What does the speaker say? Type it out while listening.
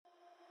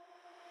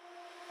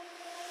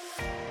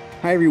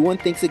Hi, everyone.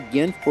 Thanks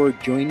again for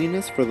joining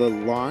us for the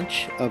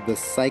launch of the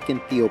Psych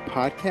and Theo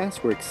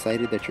Podcast. We're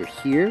excited that you're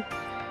here.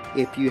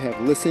 If you have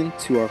listened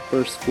to our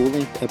first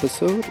full-length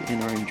episode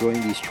and are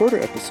enjoying these shorter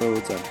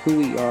episodes on who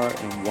we are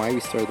and why we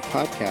started the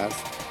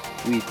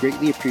podcast, we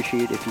greatly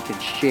appreciate if you can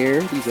share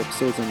these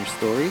episodes on your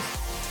stories,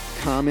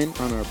 comment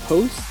on our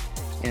posts,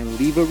 and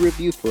leave a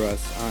review for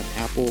us on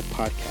Apple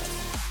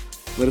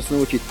Podcasts. Let us know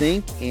what you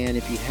think, and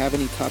if you have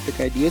any topic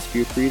ideas,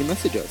 feel free to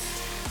message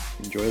us.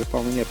 Enjoy the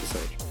following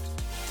episode.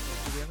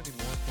 Do we have any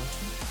more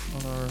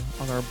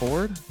questions on our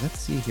board? Let's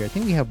see here. I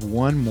think we have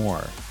one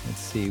more. Let's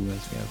see what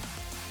else we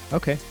have.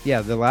 Okay.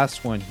 Yeah, the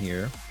last one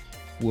here.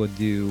 We'll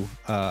do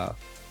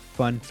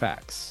fun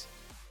facts.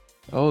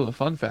 Oh, the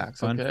fun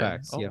facts. Fun okay.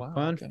 facts. Oh, Yeah, wow,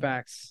 fun okay.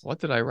 facts What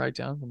did I write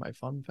down for my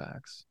fun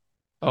facts?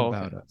 Oh,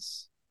 about okay.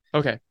 us.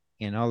 Okay.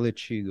 And I'll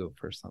let you go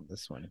first on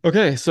this one.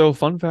 Okay. So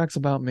fun facts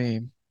about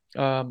me.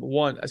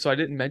 One. So I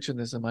didn't mention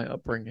this in my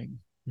upbringing.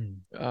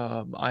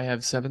 I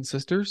have 7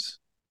 sisters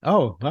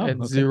Oh, wow.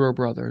 and Okay. 0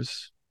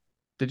 brothers.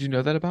 Did you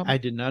know that about me? I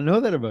did not know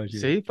that about you.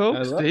 See,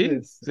 folks. I love See,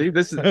 this. see,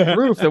 this is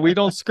proof that we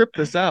don't script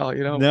this out.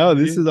 You know, No,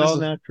 this is all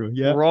natural.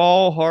 Yeah.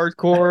 raw,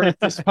 hardcore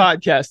just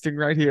podcasting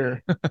right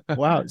here.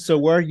 Wow. So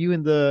where are you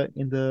in the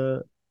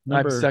I'm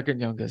number? second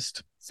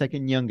youngest.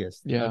 Second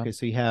youngest. Yeah. Okay.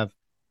 So you have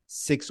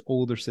 6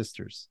 older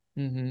sisters.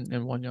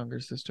 And 1 younger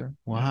sister.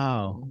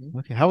 Wow. Mhm.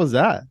 Okay. How was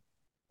that?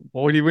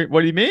 What do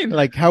you mean?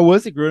 Like, how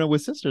was it growing up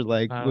with sisters?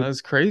 Like,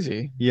 That's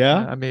crazy.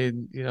 yeah. I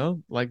mean,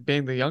 like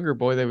being the younger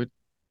boy, they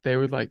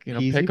would like,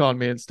 Tease pick you? on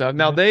me and stuff.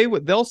 Now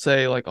they'll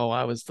say like, "Oh,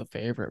 I was the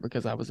favorite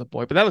because I was a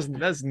boy," but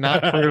that's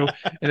not true.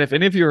 And if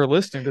any of you are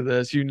listening to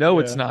this,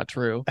 it's Yeah. not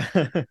true.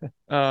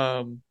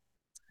 But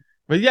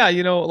yeah,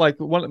 like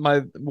one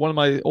of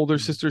my older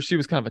sisters, she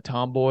was kind of a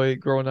tomboy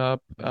growing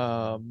up.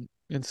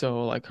 And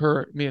so like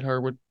me and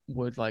her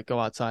would like go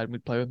outside and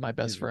we'd play with my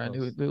best friend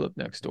who lived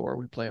next door.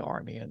 We'd play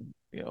army and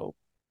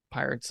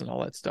pirates and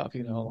all that stuff.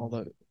 All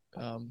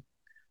the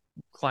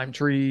climb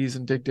trees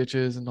and dig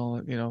ditches and all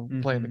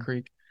that. Play in the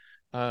creek.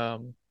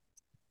 But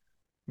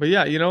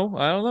yeah, I don't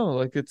know.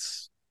 Like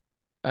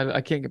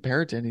I can't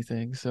compare it to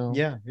anything. So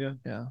Yeah.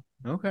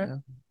 Okay. Yeah.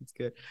 That's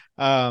good.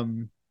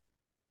 Fun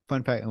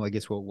fact, and I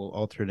guess we'll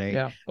alternate.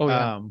 Yeah. Oh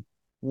yeah.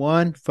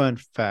 One fun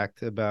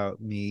fact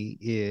about me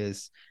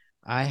is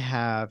I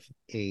have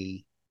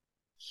a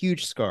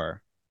huge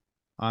scar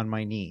on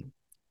my knee.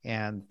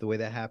 And the way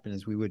that happened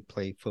is we would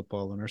play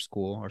football in our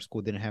school. Our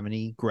school didn't have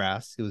any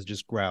grass. It was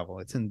just gravel.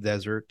 It's in the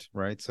desert,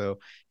 right? So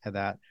had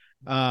that.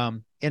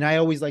 And I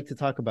always like to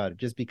talk about it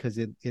just because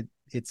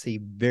it's a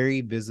very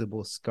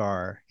visible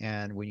scar.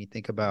 And when you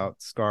think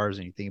about scars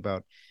and you think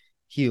about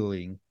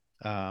healing,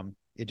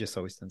 it just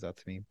always stands out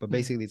to me. But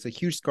basically, it's a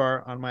huge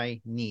scar on my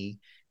knee,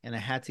 and I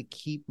had to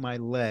keep my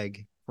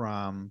leg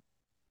from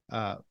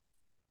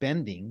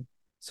bending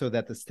so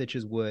that the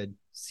stitches would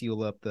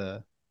seal up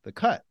the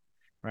cut.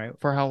 Right.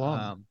 For how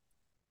long?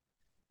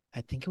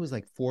 I think it was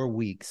like 4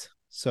 weeks.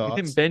 So You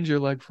didn't bend your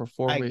leg for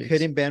 4 weeks. I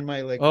couldn't bend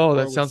my leg. Oh, for 4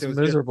 that weeks. sounds It was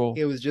miserable.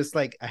 It was just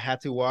like I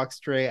had to walk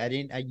straight.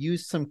 I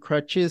used some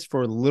crutches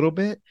for a little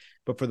bit,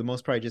 but for the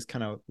most part, I just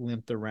kind of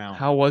limped around.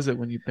 How was it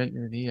when you bent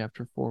your knee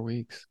after 4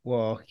 weeks?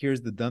 Well, here's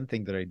the dumb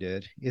thing that I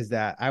did is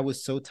that I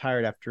was so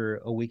tired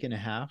after a week and a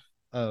half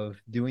of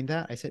doing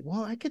that. I said,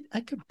 well, I could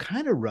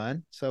kind of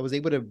run. So I was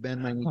able to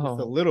bend my knee just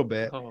a little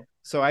bit. Oh.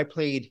 So I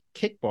played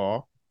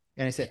kickball.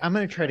 And I said, I'm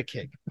going to try to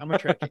kick.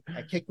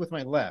 I kicked with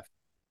my left.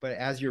 But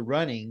as you're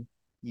running,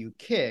 you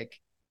kick.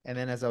 And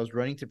then as I was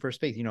running to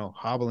first base,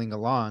 hobbling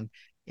along,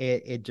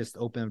 it just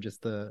opened up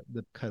just the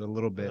cut a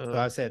little bit. So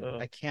I said,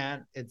 I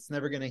can't. It's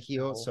never going to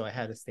heal. Ow. So I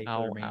had to stay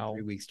for the remaining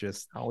 3 weeks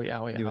just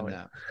doing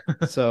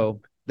that.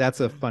 So that's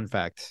a fun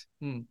fact.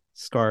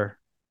 Scar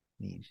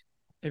need.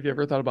 Have you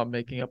ever thought about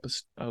making up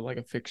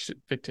a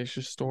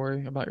fictitious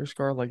story about your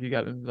scar? Like you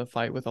got into the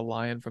fight with a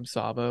lion from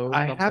Sabo or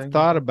I something? have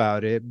thought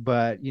about it,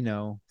 but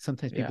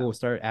sometimes people Yeah. will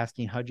start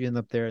asking, how'd you end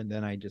up there? And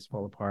then I just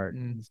fall apart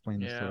and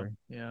explain the story.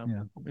 Yeah.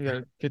 Yeah. You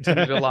gotta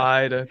continue to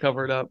lie to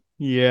cover it up.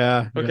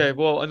 Yeah. Okay,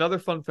 well, another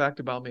fun fact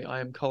about me,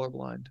 I am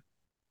colorblind.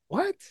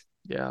 What?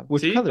 Yeah.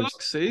 Which See, colors?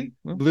 folks, see?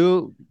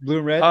 Blue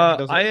and red?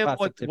 Those are I am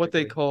classic what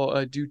they typically. call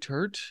a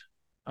deutert,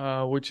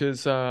 which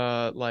is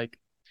like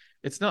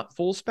it's not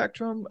full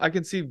spectrum. I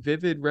can see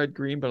vivid red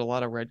green, but a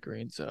lot of red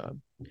greens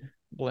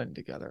blend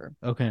together.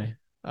 Okay.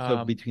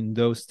 So between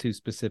those two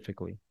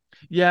specifically.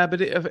 Yeah, but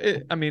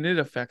it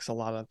affects a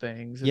lot of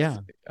things. Yeah.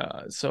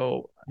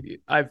 So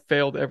I've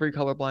failed every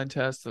colorblind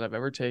test that I've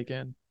ever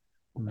taken,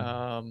 in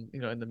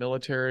the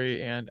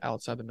military and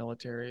outside the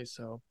military.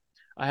 So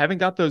I haven't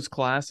got those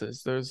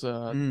glasses. Those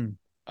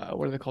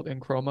what are they called?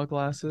 Enchroma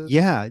glasses.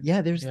 Yeah.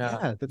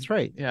 That's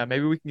right. Yeah,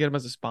 maybe we can get them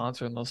as a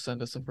sponsor and they'll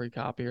send us a free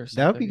copy or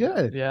something. That would be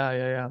good.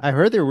 Yeah. I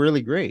heard they're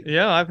really great.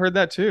 Yeah, I've heard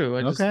that too.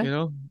 I just,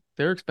 Okay.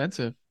 they're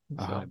expensive.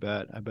 Oh, So, I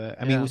bet. I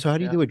Yeah, mean, so how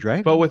do you yeah. do a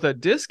driving? but with a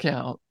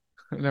discount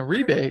and a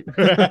rebate,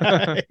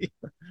 Right.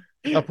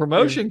 a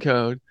promotion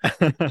code.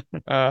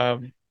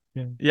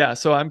 Yeah,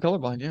 so I'm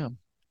colorblind. Yeah.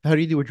 How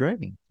do you do a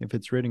driving if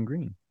it's red and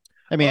green?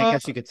 I mean, I Uh,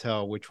 guess you could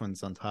tell which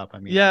one's on top. I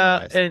mean, Yeah,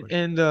 biased, of course.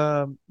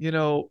 and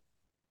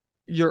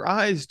your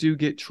eyes do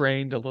get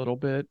trained a little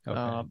bit.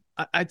 Okay.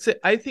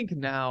 I think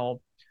now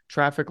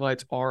traffic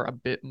lights are a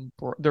bit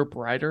they're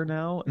brighter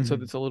now, and so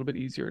Mhm. it's a little bit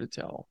easier to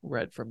tell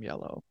red from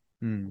yellow.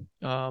 Mm.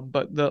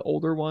 But the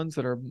older ones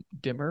that are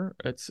dimmer,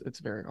 it's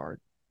very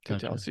hard to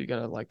tell. Gotcha. So you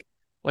gotta like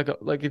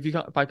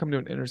if I come to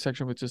an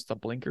intersection with just the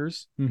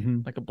blinkers,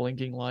 Mhm. like a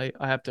blinking light,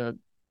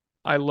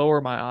 I lower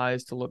my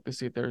eyes to look to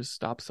see if there's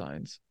stop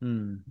signs,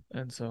 Mm.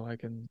 and so I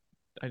can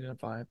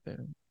identify if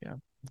they're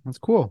That's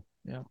cool.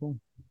 yeah. Cool.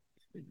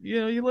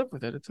 You live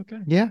with it. It's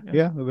okay. Yeah.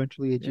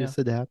 Eventually, it Yeah. just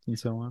adapt and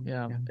so on.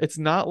 Yeah. It's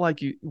not like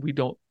we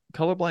don't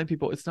colorblind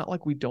people. It's not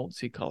like we don't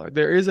see color.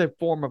 There is a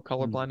form of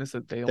color blindness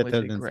that they That only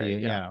see doesn't gray. see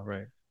it. Yeah. Yeah.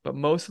 Right. But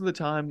most of the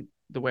time,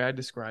 the way I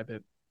describe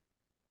it,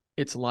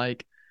 it's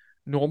like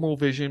normal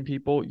vision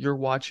people. You're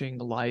watching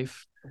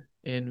life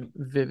in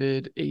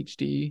vivid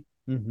HD,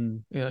 Mm-hmm.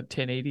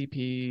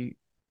 1080p,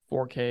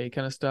 4K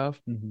kind of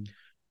stuff. Mm-hmm.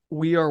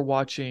 We are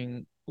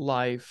watching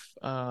life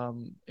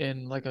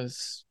in like a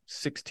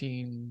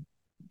 16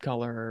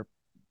 color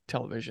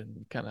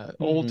television kind of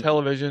old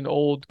television,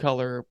 old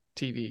color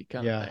TV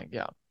kind of thing.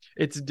 Yeah.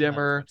 It's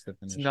dimmer.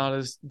 It's not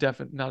as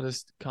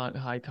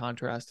high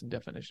contrast and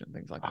definition and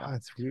things like that.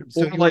 That's weird.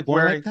 So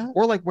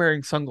or like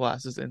wearing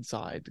sunglasses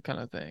inside kind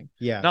of thing.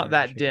 Yeah. Not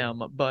that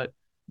dim, but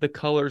the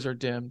colors are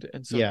dimmed,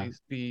 and so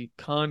the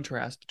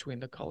contrast between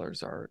the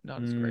colors are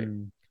not as great.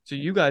 So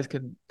you guys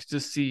can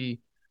just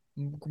see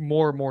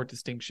more and more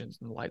distinctions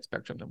in the light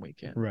spectrum than we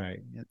can. Right.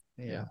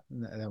 Yeah.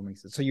 That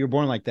makes sense. So you're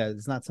born like that.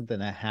 It's not something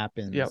that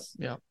happens.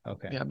 Yep.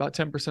 Okay. Yeah, about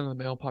 10% of the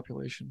male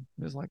population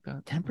is like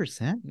that.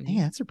 10%?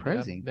 Hey, that's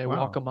surprising. Yeah, they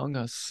walk among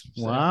us.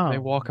 So wow. They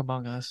walk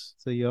among us.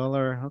 So y'all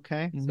are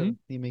okay. So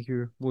you make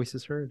your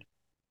voices heard.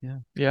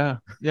 Yeah.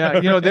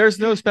 There's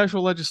no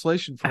special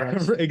legislation for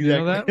us. Exactly. You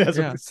know that? That's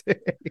what I say.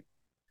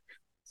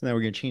 So now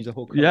we're gonna change the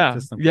whole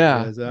system.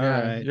 Yeah. All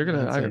right.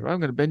 I'm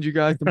gonna bend you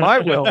guys to my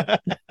will.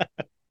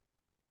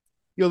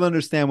 You'll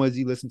understand as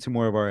you listen to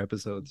more of our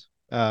episodes.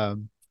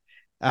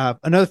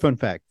 Another fun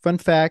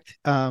fact.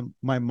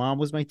 My mom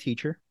was my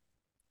teacher,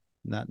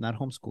 not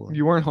homeschooling.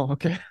 You weren't home,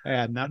 okay?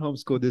 Yeah, not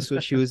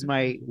homeschooled. She was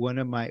one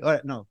of my.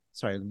 Oh, no,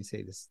 sorry. Let me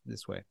say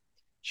this way.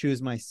 She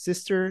was my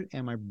sister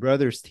and my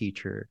brother's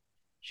teacher.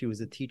 She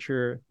was a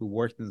teacher who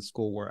worked in the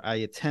school where I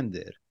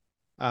attended.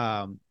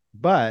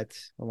 But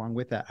along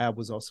with that, I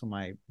was also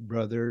my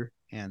brother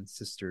and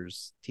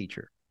sister's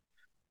teacher.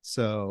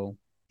 So,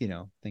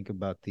 think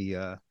about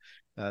the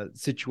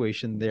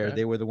situation there. Okay.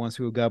 They were the ones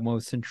who got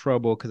most in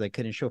trouble because I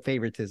couldn't show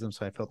favoritism.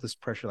 So I felt this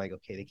pressure like,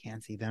 okay, they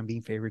can't see them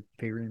being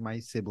favoring my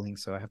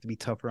siblings. So I have to be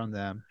tougher on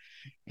them.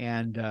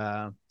 And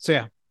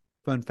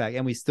fun fact.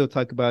 And we still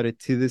talk about it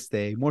to this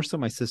day, more so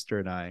my sister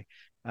and I.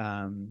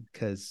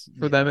 Because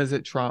for them, is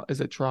it trauma?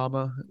 Is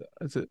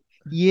it?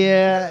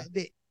 Yeah.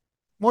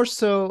 More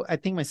so, I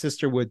think my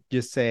sister would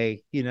just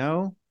say,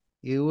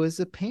 it was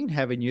a pain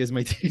having you as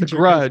my teacher. A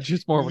grudge.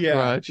 It's more of a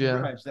grudge.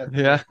 Yeah.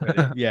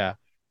 Yeah.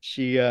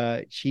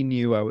 She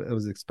knew I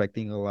was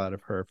expecting a lot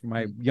of her. For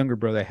my younger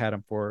brother, I had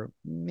him for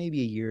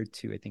maybe a year or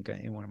two, I think,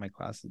 in one of my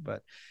classes.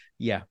 But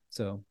yeah,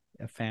 so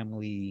a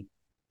family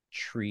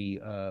tree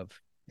of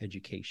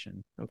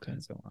education. Okay.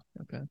 And so on.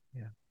 Okay.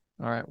 Yeah.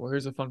 All right. Well,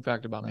 here's a fun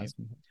fact about me.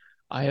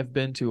 I have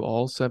been to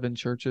all 7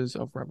 churches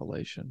of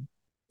Revelation,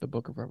 the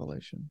book of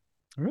Revelation.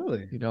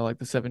 Really? Like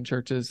the 7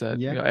 churches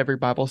that every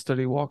Bible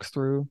study walks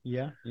through.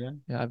 Yeah.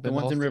 I've been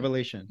the ones in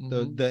Revelation.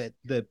 The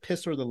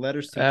epistle or the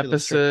letters to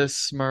Ephesus,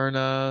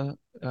 Smyrna,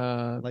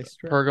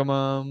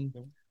 Pergamum.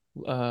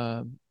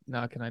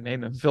 Now can I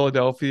name them?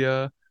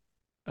 Philadelphia,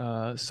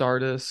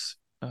 Sardis,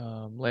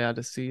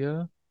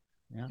 Laodicea,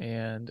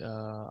 and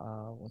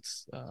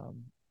what's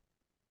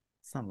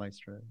it's not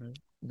Lystra, right?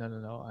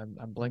 No.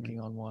 I'm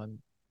blanking on one.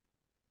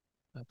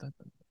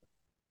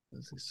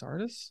 Is it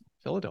Sardis?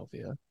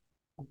 Philadelphia.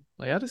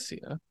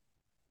 Laodicea.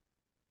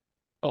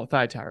 Oh,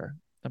 Thyatira.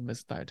 I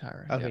missed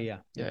Thyatira. Okay, yeah.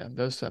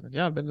 Those 7.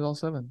 Yeah, I've been to all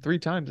 7 3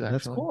 times actually.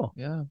 That's cool.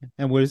 Yeah.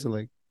 And what is it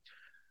like?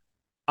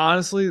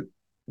 Honestly,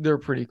 they're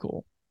pretty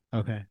cool.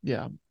 Okay.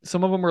 Yeah,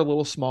 some of them are a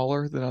little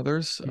smaller than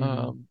others.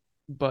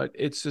 But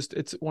it's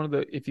one of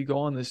the, if you go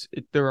on this,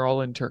 they're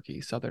all in Turkey,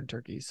 southern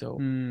Turkey. So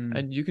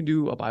and you can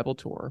do a Bible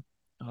tour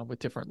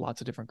with lots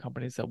of different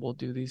companies that will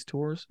do these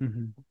tours.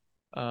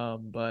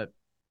 But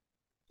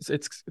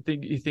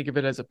you think of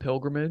it as a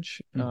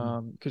pilgrimage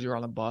because you're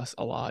on a bus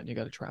a lot and you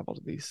got to travel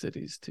to these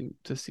cities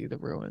to see the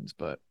ruins.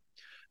 But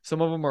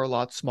some of them are a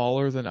lot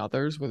smaller than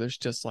others, where there's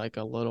just like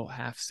a little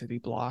half city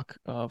block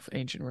of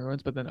ancient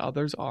ruins. But then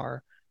others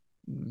are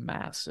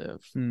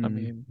massive. I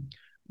mean,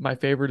 my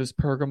favorite is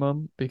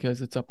Pergamum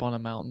because it's up on a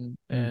mountain,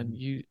 and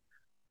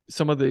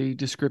some of the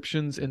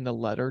descriptions in the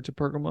letter to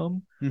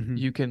Pergamum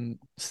you can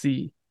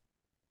see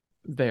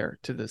there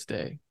to this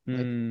day,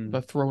 like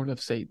the throne of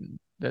Satan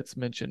that's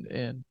mentioned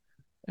in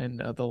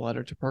the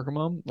letter to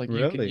Pergamum. Like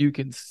really? you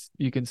can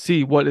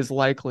see what is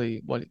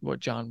likely what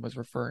John was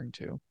referring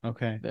to.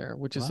 Okay, there,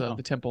 which is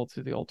the temple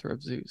to the altar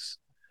of Zeus.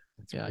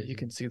 That's crazy. You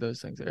can see those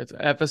things there.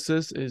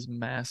 Ephesus is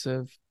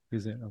massive.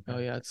 Is it? Okay. Oh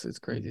yeah, it's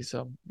crazy. Mhm.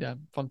 So yeah,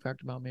 fun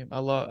fact about me. I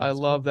That's love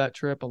cool. that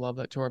trip. I love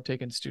that tour. I've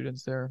taken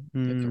students there.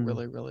 It's a Mm.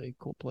 really, really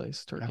cool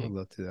place, I Turkey. would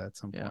love to do that at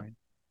some Yeah. point.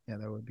 Yeah,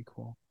 that would be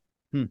cool.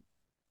 Hmm.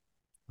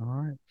 All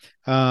right.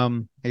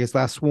 I guess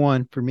last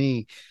one for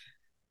me.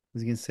 I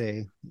was gonna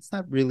say it's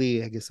not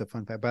really, I guess, a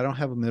fun fact, but I don't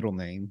have a middle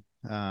name.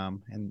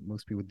 And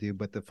most people do.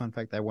 But the fun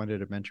fact I wanted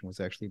to mention was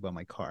actually about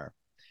my car.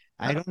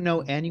 I don't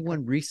know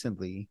anyone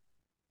recently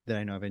that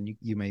I know of, and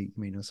you may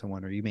know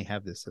someone, or you may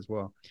have this as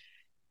well,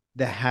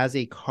 that has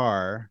a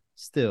car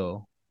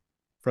still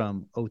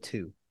from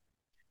 '02.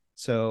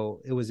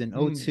 So it was an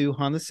 '02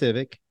 Honda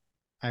Civic.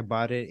 I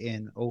bought it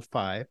in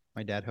 '05.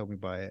 My dad helped me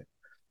buy it.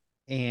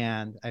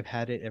 And I've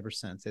had it ever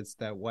since. It's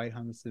that white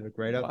Honda Civic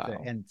right up there.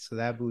 Wow. And so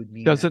that would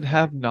mean Does it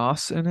have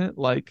NOS in it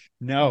like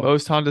no.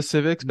 most Honda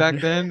Civics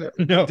back then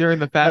No. during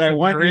the But Fast I and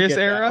wanted to Furious get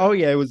that. era? Oh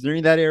yeah, it was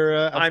during that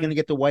era. I was I'm- gonna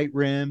get the white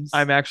rims.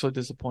 I'm actually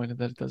disappointed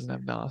that it doesn't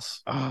have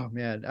NOS. Oh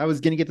man, I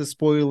was gonna get the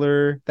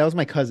spoiler. That was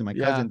my cousin. My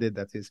Yeah. cousin did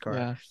that to his car.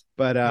 Yeah.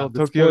 But Little the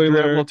Tokyo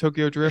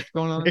spoiler, drift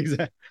going on.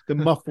 exactly, the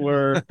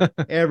muffler,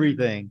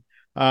 everything.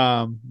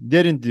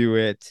 Didn't do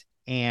it.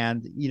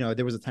 And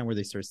there was a time where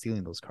they started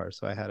stealing those cars,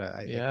 so I kind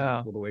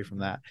of pulled away from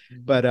that.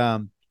 But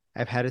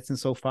I've had it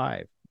since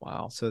 '05.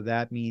 Wow. So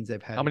that means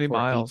I've had How it many for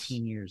miles?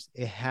 18 years.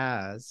 It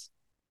has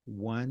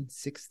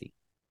 160.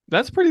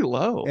 That's pretty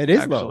low. It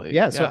is actually. low.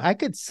 Yeah, so I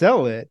could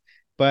sell it,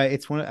 but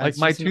it's one like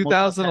my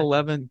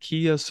 2011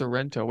 Kia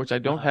Sorento, which I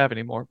don't have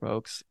anymore,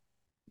 folks.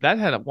 That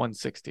had a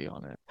 160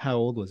 on it. How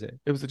old was it?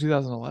 It was a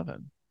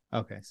 2011.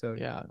 Okay, so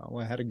yeah,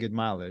 well, it had a good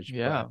mileage.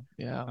 Yeah, but,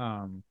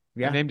 yeah.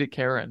 Yeah. I named it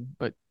Karen,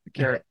 but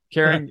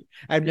Karen.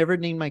 I've never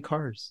named my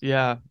cars.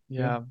 Yeah.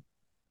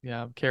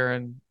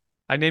 Karen.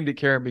 I named it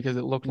Karen because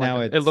it looked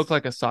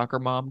like a soccer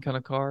mom kind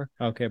of car.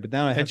 Okay, but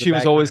now and she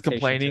was always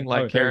complaining,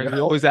 like Karen. We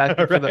always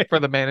asking for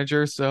the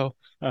manager. So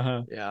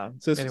yeah.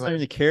 So it's during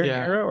the Karen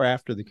era or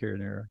after the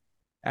Karen era?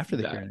 After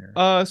the Karen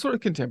era. Sort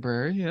of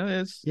contemporary.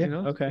 It's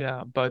okay.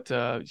 Yeah, but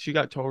she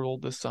got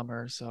totaled this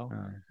summer. So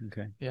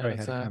okay. Yeah,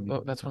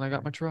 that's when I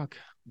got my truck.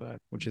 But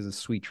which is a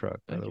sweet truck,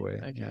 by the way.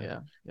 Thank you.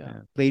 Yeah.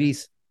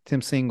 Ladies,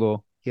 Tim's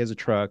single. He has a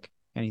truck,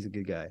 and he's a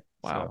good guy.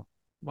 Wow. So,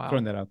 wow.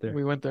 Throwing that out there.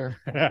 We went there.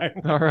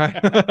 All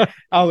right.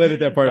 I'll edit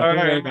that part. All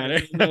right.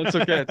 No, it's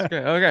okay. It's okay.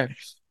 Okay.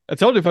 I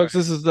told you, folks,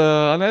 this is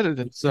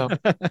unedited. So,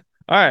 all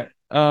right.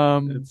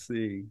 Let's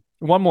see.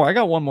 One more. I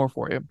got one more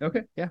for you.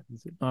 Okay. Yeah.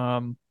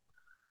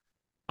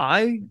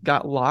 I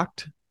got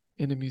locked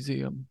in a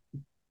museum.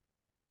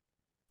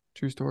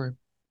 True story.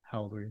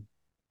 How old were you?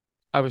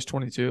 I was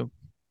 22.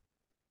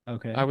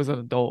 Okay. I was an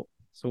adult.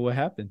 So what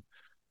happened?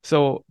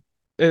 So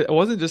it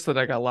wasn't just that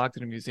I got locked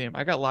in a museum.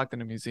 I got locked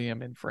in a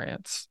museum in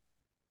France.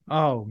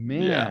 Oh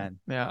man.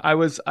 Yeah. I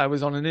was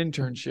on an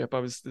internship.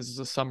 This is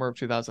the summer of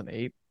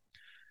 2008.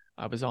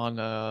 I was on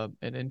an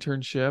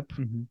internship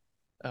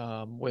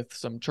with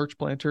some church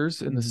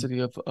planters in the city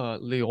of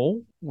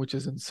Lyon, which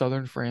is in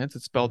southern France.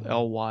 It's spelled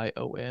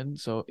Lyon.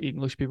 So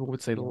English people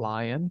would say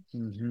lion.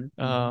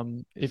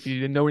 If you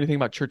didn't know anything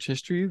about church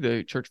history,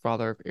 the church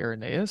father of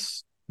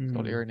Irenaeus, it's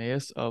called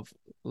Irenaeus of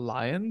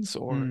Lyons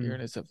or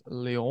Irenaeus of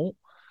Lyon.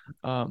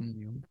 I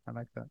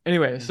like that.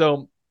 Anyway,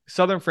 so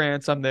southern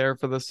France, I'm there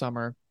for the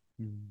summer.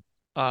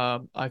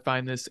 I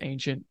find this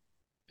ancient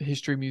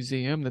history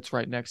museum that's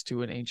right next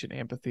to an ancient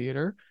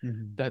amphitheater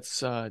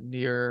that's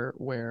near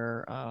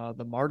where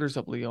the martyrs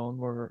of Lyon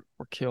were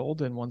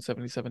killed in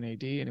 177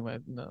 AD. Anyway,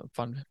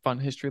 fun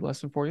history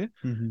lesson for you.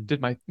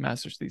 Did my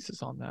master's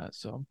thesis on that.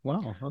 So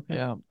wow, okay,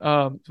 yeah.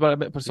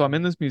 But so I'm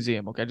in this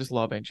museum. Okay, I just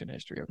love ancient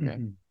history. Okay,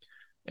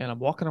 and I'm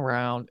walking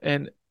around,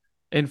 and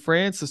in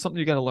France, there's something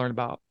you got to learn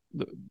about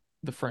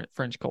the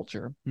French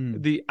culture.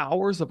 The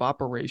hours of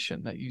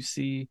operation that you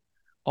see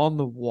on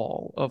the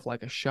wall of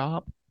like a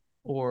shop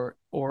or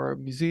a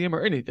museum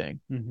or anything,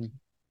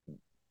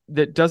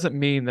 that doesn't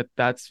mean that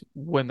that's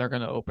when they're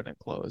going to open and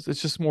close.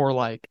 It's just more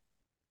like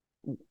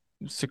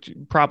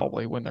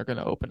probably when they're going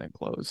to open and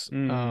close.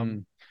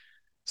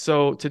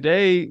 So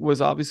today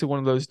was obviously one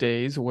of those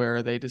days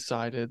where they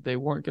decided they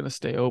weren't going to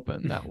stay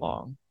open that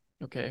long.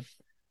 Okay.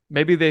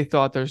 Maybe they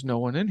thought there's no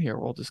one in here.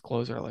 We'll just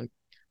close early.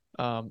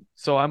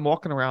 So I'm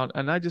walking around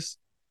and a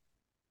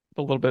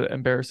little bit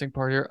embarrassing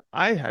part here.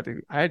 I had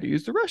to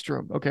use the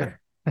restroom. Okay.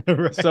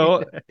 Right.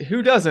 So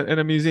who doesn't in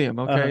a museum?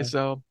 Okay.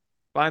 So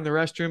find the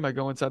restroom. I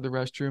go inside the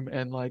restroom,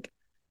 and like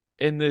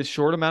in the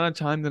short amount of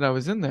time that I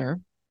was in there,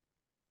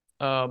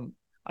 I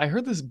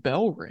heard this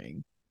bell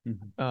ring.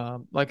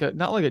 Like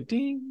not like a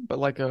ding, but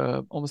like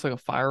almost like a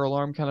fire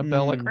alarm kind of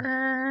bell, like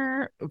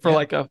for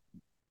like a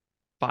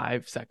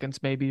 5 seconds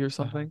maybe or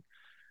something.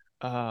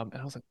 And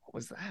I was like, what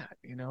was that?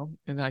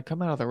 And I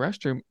come out of the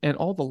restroom and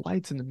all the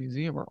lights in the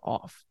museum are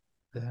off.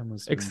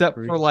 Except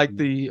for like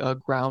the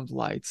ground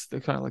lights, the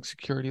kind of like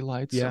security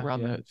lights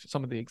around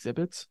some of the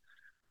exhibits.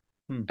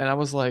 And I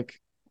was like,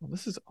 well,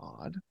 this is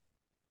odd.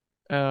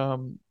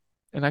 And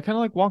I kind of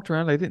like walked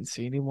around. I didn't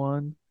see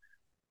anyone,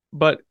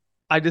 but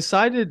I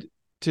decided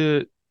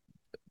to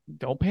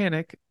don't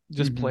panic,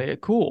 just play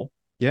it cool.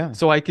 Yeah.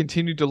 So I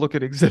continued to look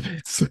at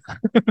exhibits.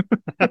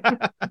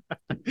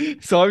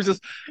 So I was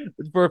just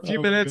for a few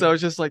Oh, minutes, God. I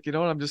was just like, you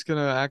know what, I'm just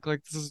gonna act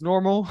like this is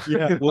normal.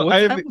 Yeah. You know, Well, what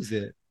I time was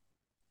it?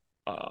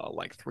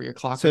 like 3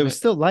 o'clock. So it was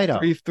still light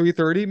out.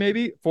 3:30,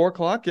 maybe 4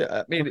 o'clock.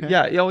 Yeah, I mean, Okay.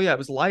 yeah, oh yeah, it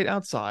was light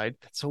outside.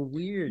 That's so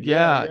weird.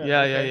 Yeah,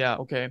 Okay.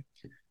 okay.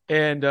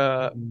 And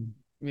Mm.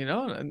 you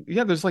know, and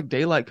yeah, there's like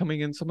daylight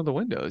coming in some of the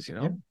windows, you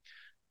know. Yeah.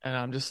 And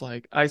I'm just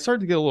like, I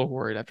started to get a little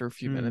worried after a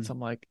few Mm. minutes. I'm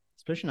like,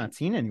 Especially not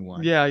seeing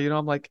anyone. yeah, you know,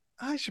 I'm like,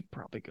 I should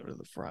probably go to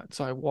the front.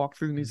 So I walk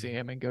through the Mm.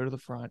 museum and go to the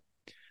front,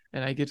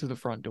 and I get to the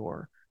front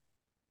door,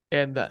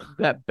 and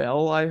that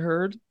bell I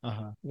heard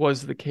Uh-huh.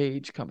 was the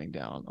cage coming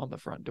down on the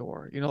front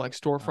door. You know, like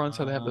storefronts,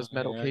 how they have those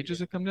metal Yeah, cages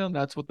that come down.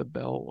 That's what the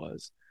bell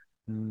was.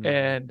 Mm.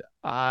 And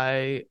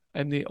I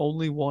am the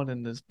only one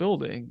in this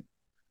building,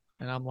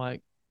 and I'm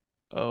like,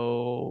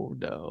 oh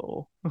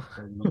no.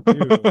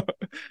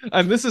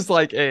 And this is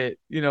like a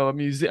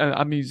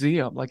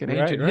museum, like an Right,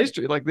 ancient right.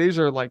 history. Like these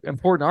are like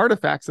important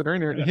artifacts that are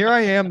in here. And here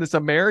I am, this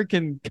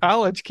American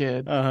college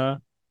kid, Uh-huh.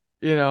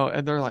 you know,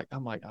 and they're like,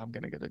 I'm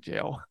gonna go to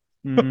jail.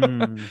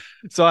 Mm.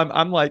 So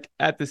I'm like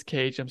at this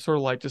cage. I'm sort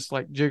of like just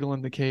like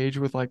jiggling the cage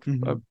with like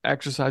Mhm.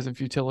 exercise and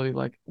futility.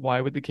 Like,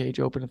 why would the cage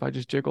open if I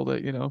just jiggled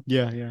it, you know?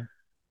 Yeah.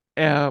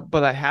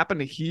 But I happen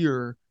to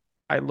hear,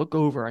 I look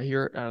over, I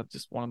hear it out of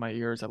just one of my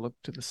ears. I look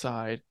to the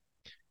side,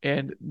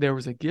 and there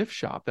was a gift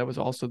shop that was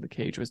also, the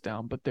cage was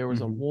down, but there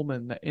was a Mhm.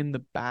 woman that in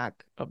the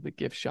back of the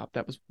gift shop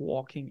that was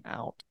walking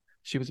out.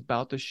 She was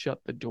about to shut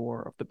the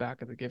door of the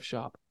back of the gift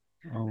shop.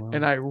 Oh, wow.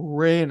 And I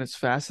ran as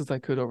fast as I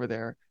could over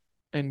there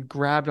and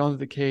grabbed onto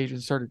the cage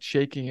and started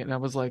shaking it. And I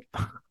was like,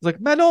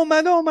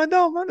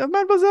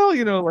 mademoiselle,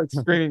 you know, like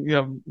screaming,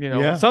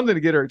 Yeah. something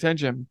to get her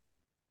attention.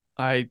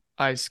 I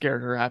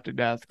scared her half to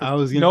death. I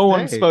was gonna No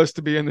one's say. supposed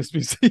to be in this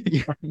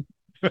museum.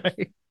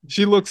 Right.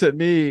 She looks at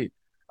me,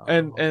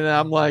 and Oh,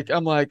 I'm like,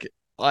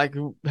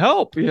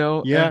 help, you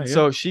know. Yeah, And yeah.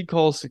 so she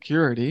calls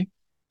security,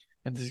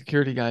 and the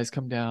security guys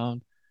come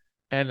down,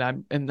 and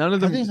none of How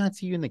them. do they not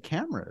see you in the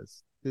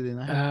cameras? Do they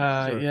not have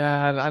cameras, or-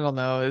 Yeah, I don't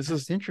know. It's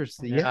That's just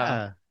interesting. yeah.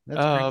 Yeah. That's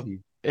Uh, crazy.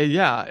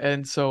 yeah,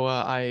 and so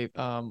I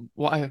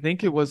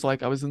think it was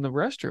like I was in the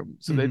restroom,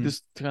 so they Mhm.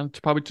 just kind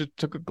of probably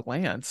took a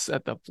glance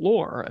at the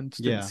floor and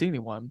just Yeah. didn't see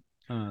anyone.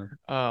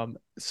 Uh,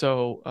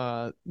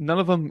 So none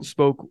of them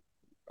spoke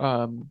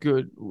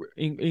good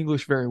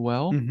English very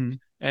well, mhm.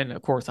 and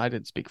of course I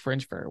didn't speak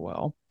French very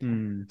well.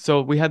 Mm.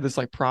 So we had this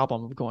like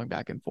problem of going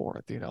back and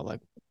forth, you know,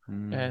 like,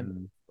 Mm.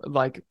 and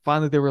like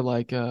finally they were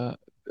like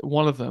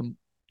one of them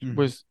Mhm.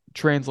 was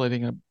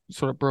translating a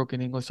sort of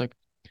broken English, like,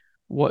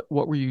 what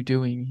were you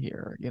doing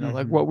here? You know,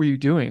 like, Mhm. what were you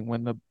doing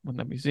when the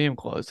museum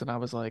closed? And I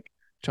was like,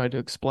 tried to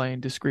explain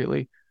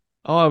discreetly,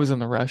 oh, I was in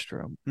the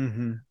restroom.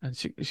 Mhm. And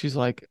she's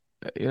like,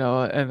 you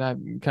know, and I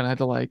kind of had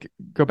to like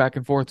go back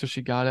and forth till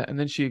she got it. And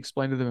then she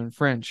explained to them in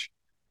French,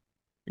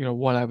 you know,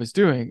 what I was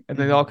doing. And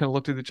they all kind of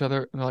looked at each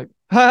other and they're like,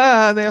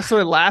 ha, and they all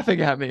started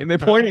laughing at me and they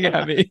pointing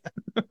at me.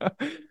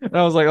 And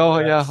I was like, oh,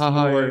 yeah, That's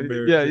haha, more yeah,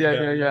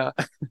 embarrassing. yeah.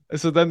 And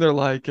so then they're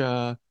like,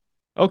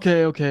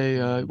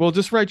 okay, well,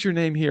 just write your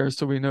name here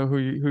so we know who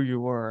you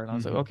were. And I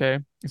was like, Mhm. okay.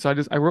 So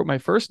I wrote my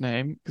first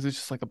name because it's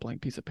just like a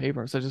blank piece of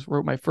paper. So I just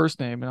wrote my first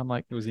name, and I'm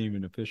like, It wasn't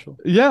even official.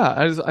 yeah.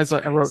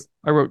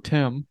 I wrote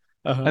Tim,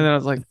 Uh-huh. and then I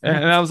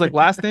was like,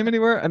 last name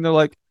anywhere? And they're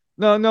like,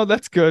 no,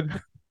 that's good.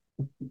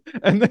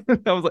 And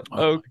then I was like,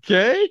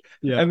 okay.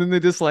 Yeah. And then they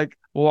just like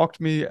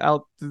walked me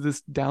out to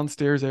this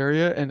downstairs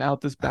area and out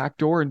this back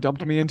door and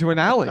dumped me into an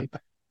alley.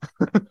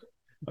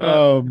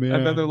 Oh, man.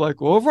 And then they're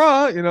like, au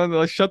revoir, you know, and they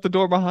like shut the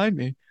door behind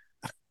me.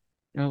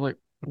 And I was like,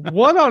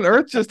 what on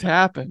earth just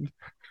happened?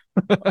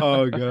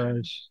 Oh,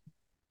 gosh.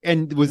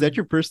 And was that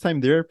your first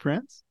time there at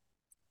France?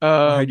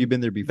 Or had you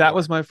been there before? That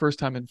was my first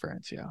time in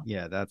France. Yeah.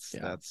 Yeah, that's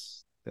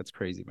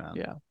crazy, man.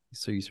 Yeah.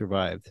 So you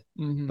survived.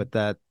 Mhm. But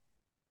that,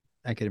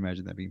 I could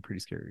imagine that being pretty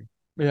scary.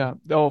 Yeah.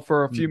 Oh,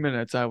 for a few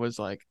minutes, I was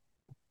like,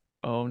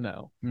 oh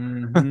no.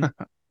 Mhm.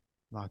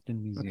 Locked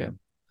in museum. Okay.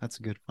 That's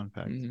a good fun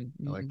fact. Mhm,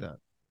 I like mhm. that.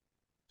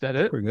 Is that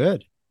it? We're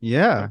good.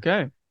 Yeah.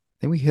 Okay.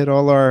 Then we hit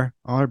all our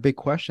big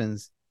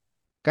questions.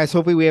 Guys,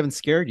 hopefully we haven't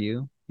scared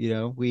you. You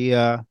know, we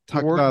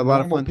talked We're about a lot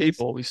of normal fun things.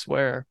 people, we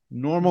swear.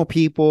 Normal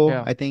people.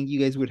 Yeah. I think you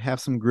guys would have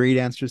some great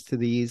answers to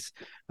these.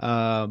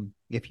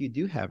 If you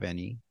do have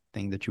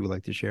anything that you would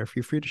like to share,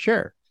 feel free to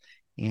share.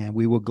 And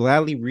we will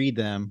gladly read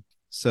them.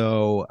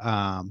 So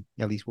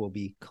at least we'll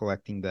be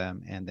collecting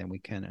them, and then we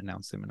can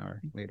announce them in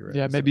our later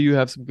Yeah, episodes. maybe you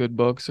have some good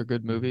books or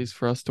good movies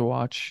for us to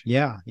watch.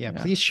 Yeah. Yeah.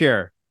 Please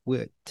share.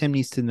 Tim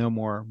needs to know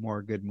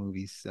more good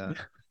movies.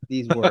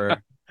 These were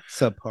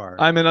subpar.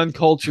 I'm an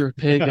uncultured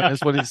pagan,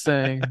 is what he's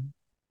saying.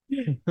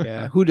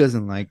 Yeah, who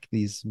doesn't like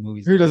these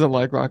movies? Who doesn't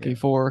like Rocky Yeah.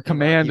 IV?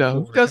 Commando.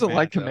 Rocky Who doesn't IV,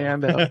 like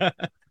Commando. Commando?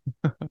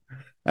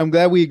 I'm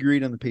glad we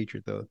agreed on the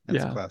Patriot, though.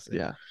 That's Yeah, a classic.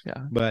 yeah.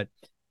 But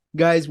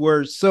guys,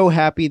 we're so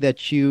happy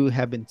that you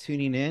have been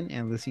tuning in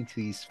and listening to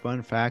these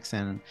fun facts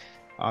and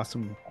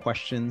awesome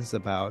questions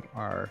about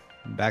our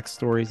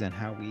backstories and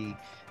how we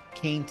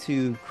came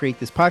to create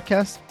this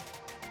podcast.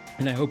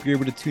 And I hope you're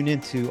able to tune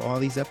into all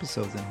these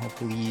episodes, and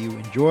hopefully you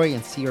enjoy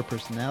and see our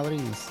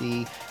personalities and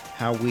see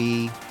how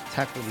we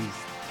tackle these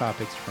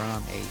topics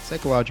from a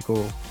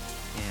psychological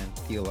and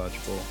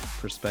theological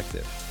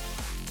perspective.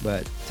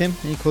 But Tim,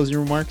 any closing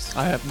remarks?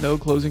 I have no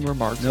closing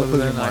remarks. No other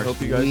closing than remarks. I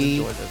hope you guys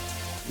enjoyed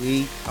it.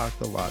 We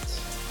talked a lot,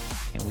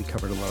 and we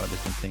covered a lot of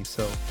different things.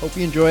 So hope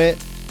you enjoy it.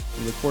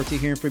 We look forward to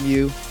hearing from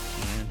you,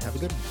 and have a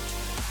good one.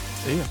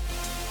 See ya.